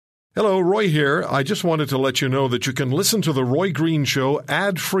Hello, Roy here. I just wanted to let you know that you can listen to The Roy Green Show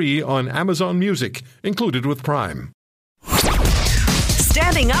ad-free on Amazon Music, included with Prime.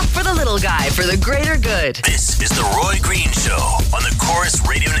 Standing up for the little guy for the greater good. This is The Roy Green Show on the Chorus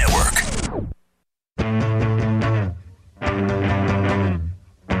Radio Network.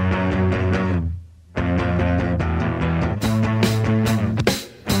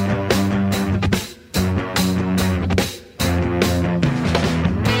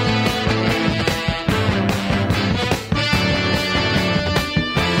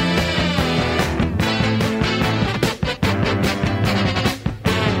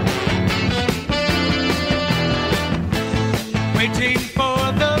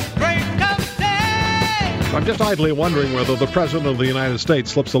 I'm just idly wondering whether the President of the United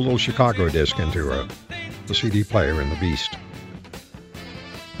States slips a little Chicago disc into the CD player in the Beast.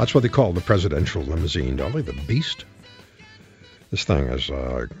 That's what they call the presidential limousine, don't they? The Beast? This thing is,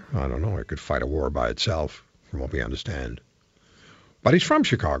 I don't know, it could fight a war by itself, from what we understand. But he's from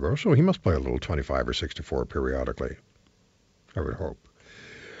Chicago, so he must play a little 25 or 64 periodically. I would hope.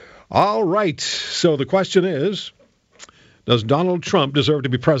 All right, so the question is, does Donald Trump deserve to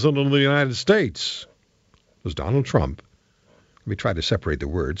be President of the United States? Does Donald Trump, let me try to separate the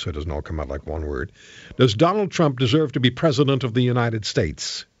words so it doesn't all come out like one word. Does Donald Trump deserve to be President of the United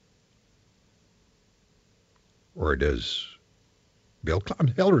States? Or does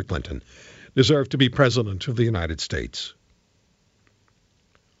Hillary Clinton deserve to be President of the United States?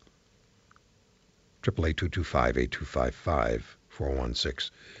 888-225-8255,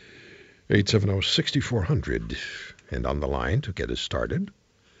 416-870-6400. And on the line to get us started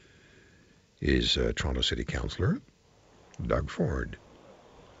is Toronto City Councillor Doug Ford.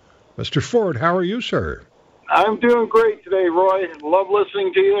 Mr. Ford, how are you, sir? I'm doing great today, Roy. Love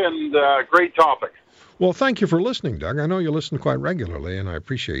listening to you, and great topic. Well, thank you for listening, Doug. I know you listen quite regularly, and I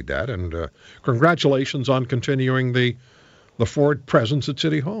appreciate that. And congratulations on continuing the Ford presence at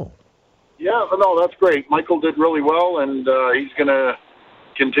City Hall. Yeah, no, that's great. Michael did really well, and he's going to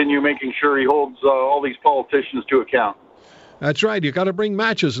continue making sure he holds all these politicians to account. That's right. You got to bring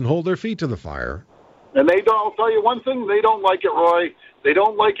matches and hold their feet to the fire. And I'll tell you one thing, they don't like it, Roy. They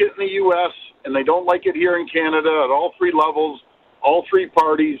don't like it in the U.S., and they don't like it here in Canada at all three levels, all three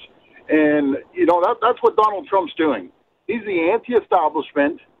parties. And, that's what Donald Trump's doing. He's the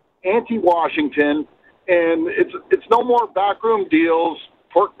anti-establishment, anti-Washington, and it's no more backroom deals,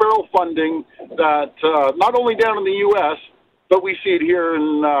 pork barrel funding that not only down in the U.S., but we see it here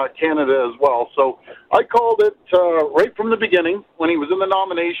in Canada as well. So I called it right from the beginning when he was in the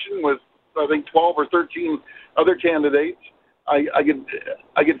nomination with, I think, 12 or 13 other candidates. I could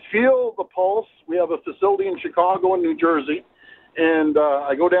feel the pulse. We have a facility in Chicago and New Jersey, and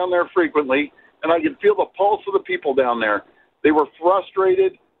I go down there frequently, and I could feel the pulse of the people down there. They were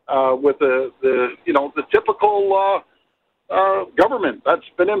frustrated with the typical government that's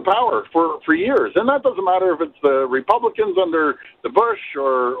been in power for years. And that doesn't matter if it's the Republicans under the Bush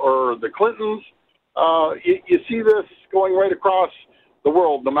or the Clintons. You see this going right across the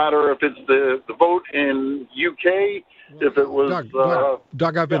world, no matter if it's the vote in UK, if it was...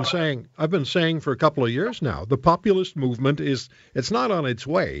 Doug, I've been saying for a couple of years now, the populist movement it's not on its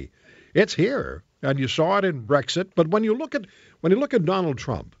way. It's here. And you saw it in Brexit. But when you look at Donald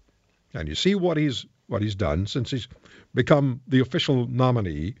Trump and you see what he's done since he's become the official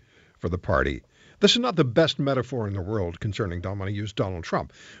nominee for the party. This is not the best metaphor in the world concerning, I'm going to use Donald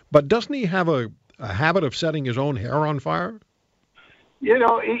Trump, but doesn't he have a habit of setting his own hair on fire? He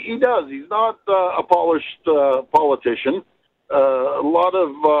does. He's not a polished politician. A lot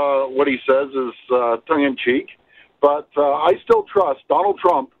of what he says is tongue-in-cheek, but I still trust Donald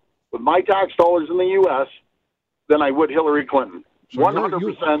Trump with my tax dollars in the U.S. than I would Hillary Clinton. So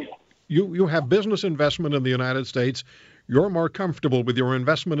 100%. You have business investment in the United States. You're more comfortable with your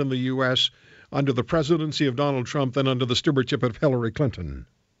investment in the U.S. under the presidency of Donald Trump than under the stewardship of Hillary Clinton.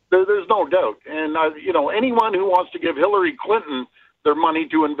 There's no doubt. And, anyone who wants to give Hillary Clinton their money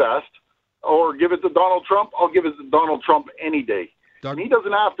to invest or give it to Donald Trump, I'll give it to Donald Trump any day. Doug, and he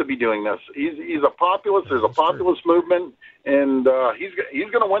doesn't have to be doing this. He's a populist. There's a populist movement, and he's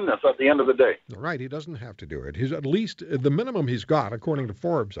going to win this at the end of the day. Right. He doesn't have to do it. He's at least the minimum he's got, according to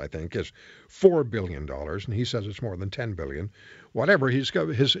Forbes, I think, is $4 billion, and he says it's more than $10 billion. Whatever. He's got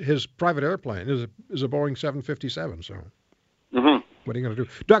his private airplane is a Boeing 757. So, What are you going to do,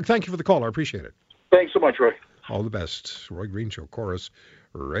 Doug? Thank you for the call. I appreciate it. Thanks so much, Roy. All the best. Roy Green Show, Chorus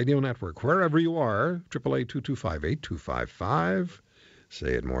Radio Network. Wherever you are, 888-225-8255.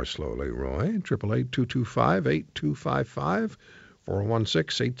 Say it more slowly, Roy. 888-225-8255.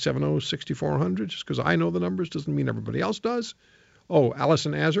 416-870-6400. Just because I know the numbers doesn't mean everybody else does. Oh,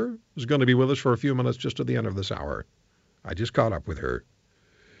 Allison Azar is going to be with us for a few minutes just at the end of this hour. I just caught up with her.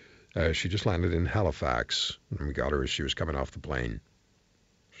 She just landed in Halifax, and we got her as she was coming off the plane.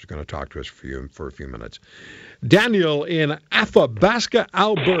 She's going to talk to us for a few minutes. Daniel in Athabasca,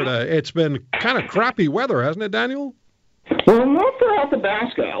 Alberta. It's been kind of crappy weather, hasn't it, Daniel? Well, not for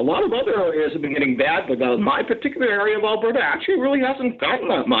Athabasca. A lot of other areas have been getting bad, but my particular area of Alberta actually really hasn't gotten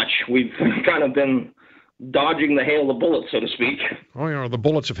that much. We've kind of been dodging the hail of bullets, so to speak. Oh, you know, the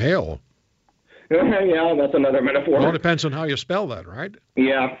bullets of hail. Yeah, that's another metaphor. Well, it depends on how you spell that, right?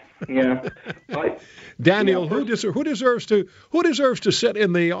 Yeah. Daniel, who deserves to sit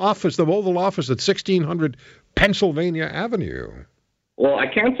in the office, the Oval Office at 1600 Pennsylvania Avenue? Well, I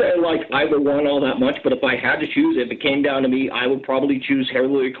can't say I like either one all that much, but if I had to choose, if it came down to me, I would probably choose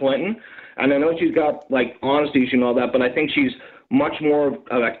Hillary Clinton. And I know she's got, honesty and all that, but I think she's much more of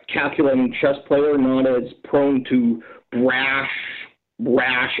a calculating chess player, not as prone to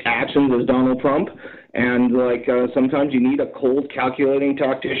rash actions as Donald Trump. And, sometimes you need a cold, calculating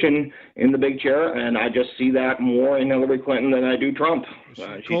tactician in the big chair, and I just see that more in Hillary Clinton than I do Trump.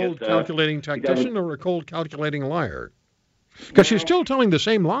 Cold, calculating tactician or a cold, calculating liar? Because she's still telling the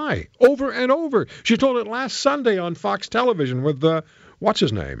same lie over and over. She told it last Sunday on Fox Television with, what's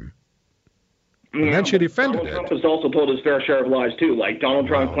his name? And then she defended Donald Trump has also told his fair share of lies, too. Donald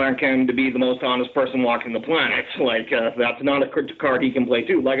Trump claimed to be the most honest person walking the planet. That's not a card he can play,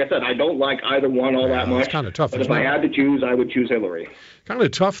 too. Like I said, I don't like either one all that much. It's kind of tough. But if I had to choose, I would choose Hillary. Kind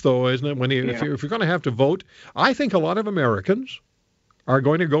of tough, though, isn't it? If you're going to have to vote, I think a lot of Americans are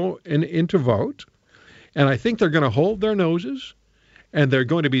going to go in to vote, and I think they're going to hold their noses, and they're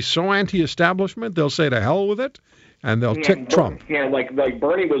going to be so anti-establishment, they'll say to hell with it, and they'll tick Trump. Yeah, like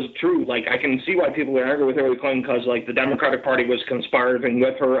Bernie was true. I can see why people are angry with Hillary Clinton because, the Democratic Party was conspiring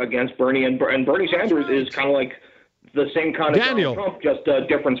with her against Bernie, and Bernie Sanders is kind of like the same kind of Donald Trump, just a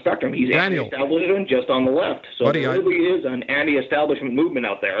different spectrum. He's anti-establishment, just on the left. So there really is an anti-establishment movement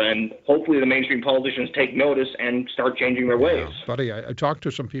out there, and hopefully the mainstream politicians take notice and start changing their ways. Buddy, I talked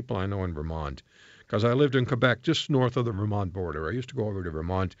to some people I know in Vermont, because I lived in Quebec, just north of the Vermont border. I used to go over to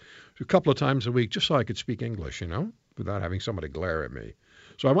Vermont a couple of times a week just so I could speak English, without having somebody glare at me.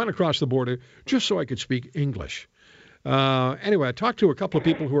 So I went across the border just so I could speak English. Anyway, I talked to a couple of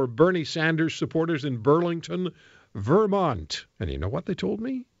people who are Bernie Sanders supporters in Burlington, Vermont. And you know what they told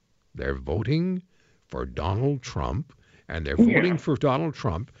me? They're voting for Donald Trump, and they're voting for Donald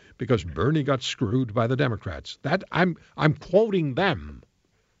Trump because Bernie got screwed by the Democrats. That I'm quoting them.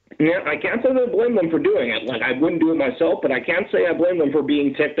 Yeah, I can't say that I blame them for doing it. I wouldn't do it myself, but I can't say I blame them for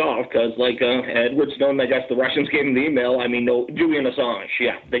being ticked off because, Edward Snowden, I guess the Russians gave him the email. Julian Assange,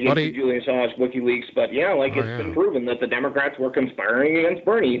 they gave Julian Assange WikiLeaks, but it's been proven that the Democrats were conspiring against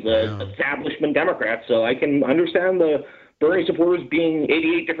Bernie, the establishment Democrats. So I can understand the Bernie supporters being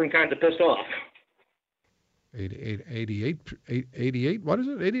 88 different kinds of pissed off. 88? What is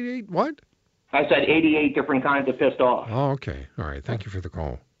it? 88 what? I said 88 different kinds of pissed off. Oh, okay. All right. Thank you for the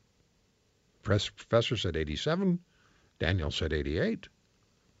call. Professor said 87. Daniel said 88.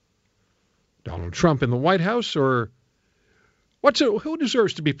 Donald Trump in the White House, or who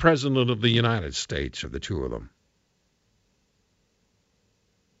deserves to be president of the United States of the two of them?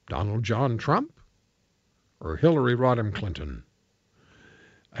 Donald John Trump or Hillary Rodham Clinton?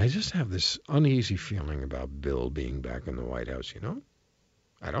 I just have this uneasy feeling about Bill being back in the White House,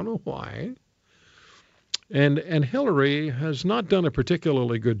 I don't know why. And Hillary has not done a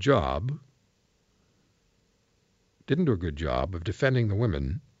particularly good job. Didn't do a good job of defending the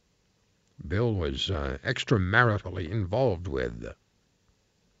women Bill was extramaritally involved with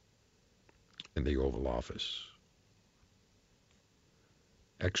in the Oval Office.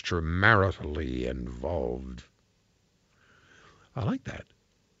 Extramaritally involved. I like that.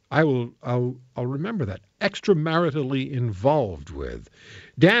 I'll remember that. Extramaritally involved with.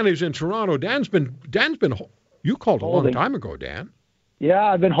 Dan is in Toronto. Dan's been. You called a long time ago, Dan. Yeah,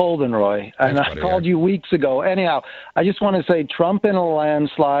 I've been holding, Roy, and I called you weeks ago. Anyhow, I just want to say Trump in a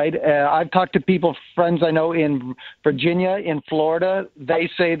landslide. I've talked to people, friends I know in Virginia, in Florida. They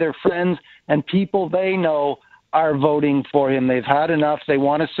say they're friends, and people they know are voting for him. They've had enough. They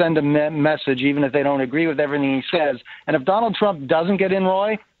want to send a message, even if they don't agree with everything he says. And if Donald Trump doesn't get in,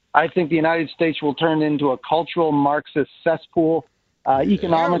 Roy, I think the United States will turn into a cultural Marxist cesspool.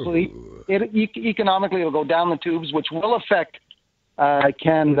 Economically, it'll go down the tubes, which will affect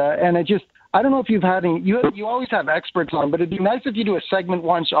Canada. And I don't know if you've had any, you always have experts on, but it'd be nice if you do a segment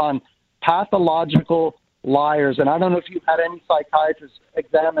once on pathological liars. And I don't know if you've had any psychiatrists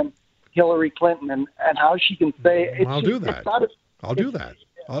examine Hillary Clinton and how she can say. I'll do that.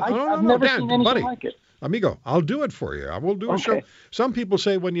 I've never seen anything like it. Amigo, I'll do it for you. I will do a show. Some people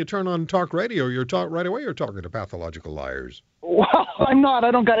say when you turn on talk radio, right away you're talking to pathological liars. Well, I'm not.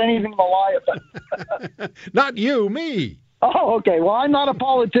 I don't got anything to lie about. Not you, me. Oh, okay. Well, I'm not a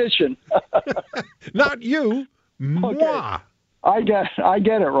politician. Not you, moi. I get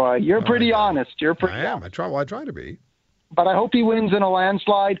it, Roy. You're pretty honest. You're pretty I am. honest. I try to be. But I hope he wins in a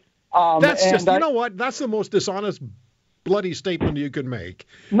landslide. That's just, you know what? That's the most dishonest, bloody statement you could make.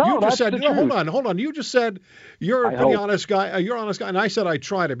 No, you just that's said, the truth. Hold on. You just said you're a pretty honest guy. You're an honest guy, and I said I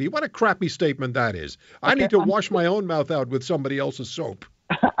try to be. What a crappy statement that is. I need to wash my own mouth out with somebody else's soap.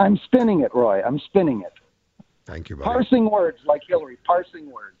 I'm spinning it, Roy. I'm spinning it. Thank you, buddy. Parsing words like Hillary. Parsing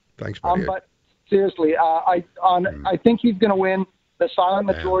words. Thanks, buddy. But seriously, I think he's going to win. The silent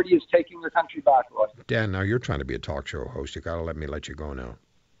majority is taking the country back, Roy. Dan, now you're trying to be a talk show host. You got to let me let you go now.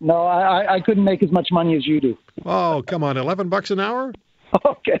 No, I couldn't make as much money as you do. Oh, come on, $11 an hour?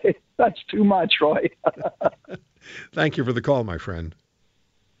 Okay, that's too much, Roy. Thank you for the call, my friend.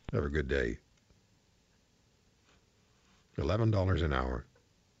 Have a good day. $11 an hour.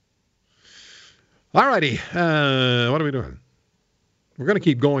 All righty, what are we doing? We're going to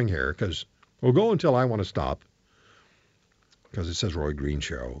keep going here because we'll go until I want to stop because it says Roy Green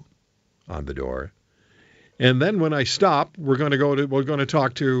Show on the door. And then when I stop, we're going to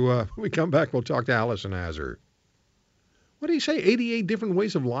talk to, when we come back, we'll talk to Allison Hazard. What did he say? 88 different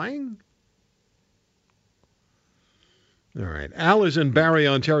ways of lying? All right. Al is in Barrie,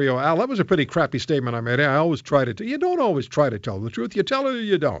 Ontario. Al, that was a pretty crappy statement I made. I always try to, you don't always try to tell the truth. You tell it or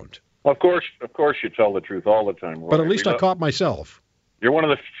you don't. Of course you tell the truth all the time. Roy. But at least I caught myself. You're one of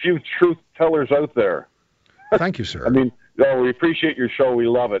the few truth tellers out there. Thank you, sir. I mean, we appreciate your show. We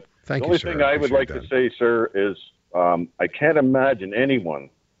love it. Thank you, sir. The only thing I would like to say, sir, is I can't imagine anyone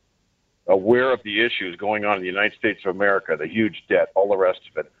aware of the issues going on in the United States of America, the huge debt, all the rest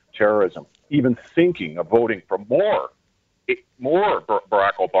of it, terrorism, even thinking of voting for more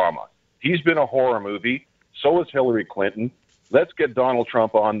Barack Obama. He's been a horror movie. So is Hillary Clinton. Let's get Donald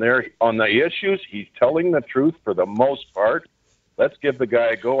Trump on there. On the issues, he's telling the truth for the most part. Let's give the guy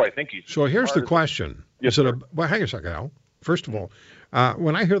a go. I think he's... So here's the question. Yes, well, hang a second, Al. First of all,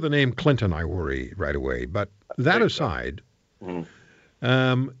 when I hear the name Clinton, I worry right away. But that aside,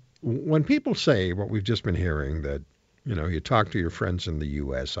 when people say what we've just been hearing, that, you talk to your friends in the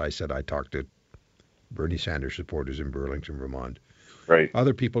U.S., I said I talked to Bernie Sanders supporters in Burlington, Vermont. Right.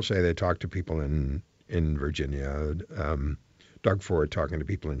 Other people say they talk to people in Virginia. Doug Ford talking to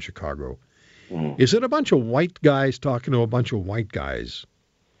people in Chicago. Is it a bunch of white guys talking to a bunch of white guys?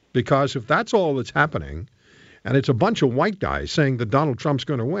 Because if that's all that's happening, and it's a bunch of white guys saying that Donald Trump's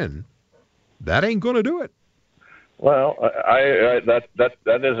going to win, that ain't going to do it. Well, that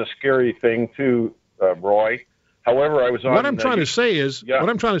is a scary thing too, Roy. However, I was on. What I'm trying to say is,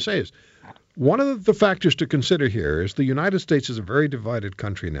 one of the factors to consider here is the United States is a very divided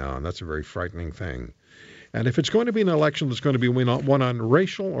country now, and that's a very frightening thing. And if it's going to be an election that's going to be won on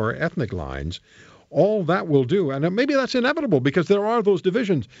racial or ethnic lines, all that will do, and maybe that's inevitable because there are those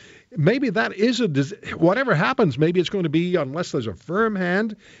divisions. Maybe that is whatever happens, maybe it's going to be, unless there's a firm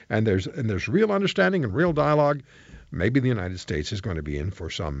hand and there's real understanding and real dialogue, maybe the United States is going to be in for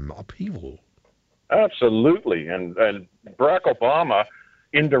some upheaval. Absolutely. And Barack Obama,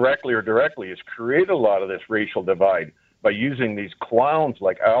 indirectly or directly, has created a lot of this racial divide by using these clowns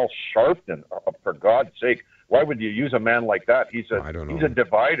like Al Sharpton. For God's sake, why would you use a man like that? He's a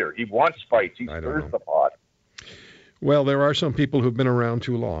divider. He wants fights. He stirs the pot. Well, there are some people who've been around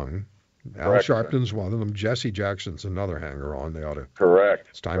too long. Al Sharpton's one of them. Jesse Jackson's another hanger-on. They ought to. Correct.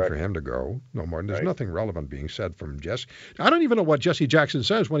 It's time for him to go. No more. There's nothing relevant being said from Jesse. I don't even know what Jesse Jackson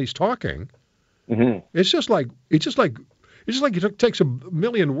says when he's talking. Mm-hmm. It's just like he takes a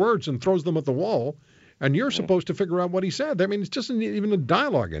million words and throws them at the wall. And you're supposed to figure out what he said. I mean, it's just not even a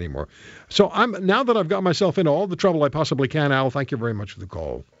dialogue anymore. So now that I've got myself into all the trouble I possibly can, Al, thank you very much for the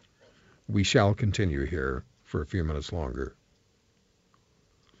call. We shall continue here for a few minutes longer.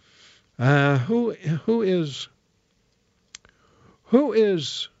 Who has,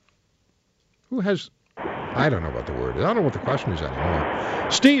 I don't know what the word is. I don't know what the question is anymore.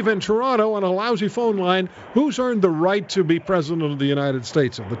 Steve in Toronto on a lousy phone line. Who's earned the right to be president of the United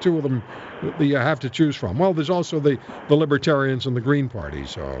States? Of the two of them that you have to choose from. Well, there's also the Libertarians and the Green Party.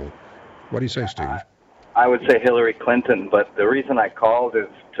 So what do you say, Steve? I would say Hillary Clinton, but the reason I called is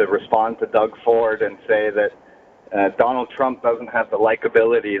to respond to Doug Ford and say that Donald Trump doesn't have the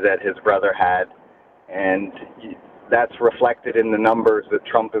likability that his brother had, and that's reflected in the numbers that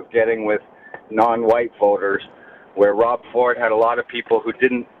Trump is getting with non-white voters, where Rob Ford had a lot of people who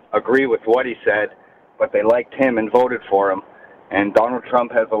didn't agree with what he said, but they liked him and voted for him. And Donald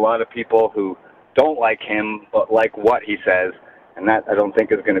Trump has a lot of people who don't like him, but like what he says. And that, I don't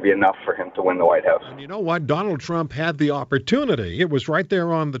think, is going to be enough for him to win the White House. And you know what? Donald Trump had the opportunity. It was right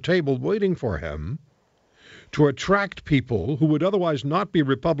there on the table waiting for him to attract people who would otherwise not be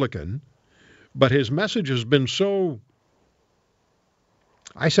Republican. But his message has been so...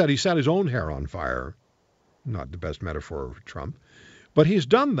 I said he set his own hair on fire. Not the best metaphor for Trump. But he's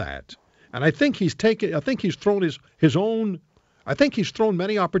done that. And I think he's thrown his own... I think he's thrown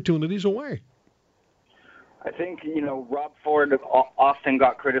many opportunities away. I think, Rob Ford often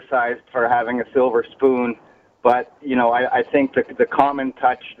got criticized for having a silver spoon, but, I think the common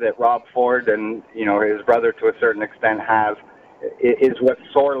touch that Rob Ford and, his brother to a certain extent have is what's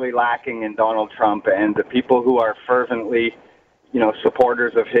sorely lacking in Donald Trump. And the people who are fervently,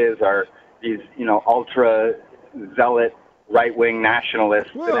 supporters of his are these, ultra zealot right-wing nationalists,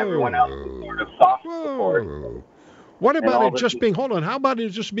 and everyone else is sort of soft support. What about it just being, hold on, how about it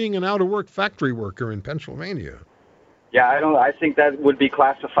just being an out-of-work factory worker in Pennsylvania? Yeah, I think that would be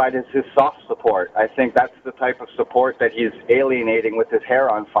classified as his soft support. I think that's the type of support that he's alienating with his hair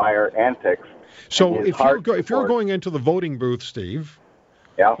on fire antics. So if you're going into the voting booth, Steve,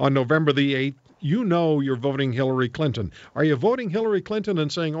 on November the 8th, you're voting Hillary Clinton. Are you voting Hillary Clinton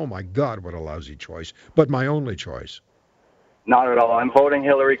and saying, oh my God, what a lousy choice, but my only choice? Not at all. I'm voting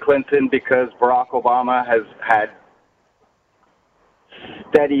Hillary Clinton because Barack Obama has had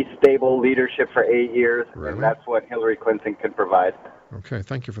steady, stable leadership for 8 years, really? And that's what Hillary Clinton can provide. Okay,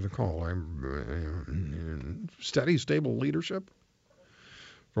 thank you for the call. Steady, stable leadership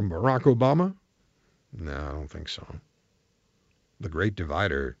from Barack Obama? No, I don't think so. The Great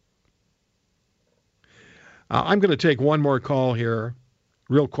Divider. I'm going to take one more call here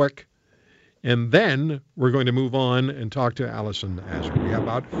real quick, and then we're going to move on and talk to Allison Azar. We have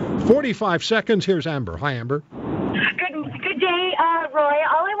about 45 seconds. Here's Amber. Hi, Amber. Good day, Roy.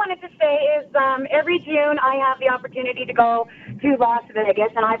 All I wanted to say is every June I have the opportunity to go to Las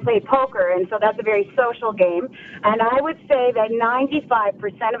Vegas, and I play poker, and so that's a very social game. And I would say that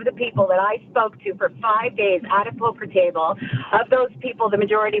 95% of the people that I spoke to for 5 days at a poker table, of those people, the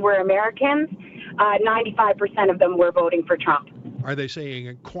majority were Americans. 95% of them were voting for Trump. Are they saying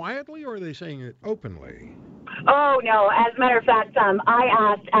it quietly or are they saying it openly? Oh no! As a matter of fact, I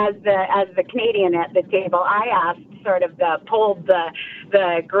asked as the Canadian at the table. I asked, polled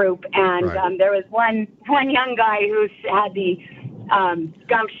the group, and right. There was one young guy who had the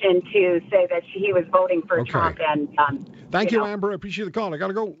gumption to say that he was voting for Trump. And thank you, Amber. I appreciate the call. I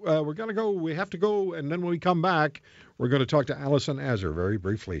gotta go. We're gonna go. We have to go, and then when we come back, we're going to talk to Allison Azar very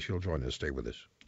briefly. She'll join us. Stay with us.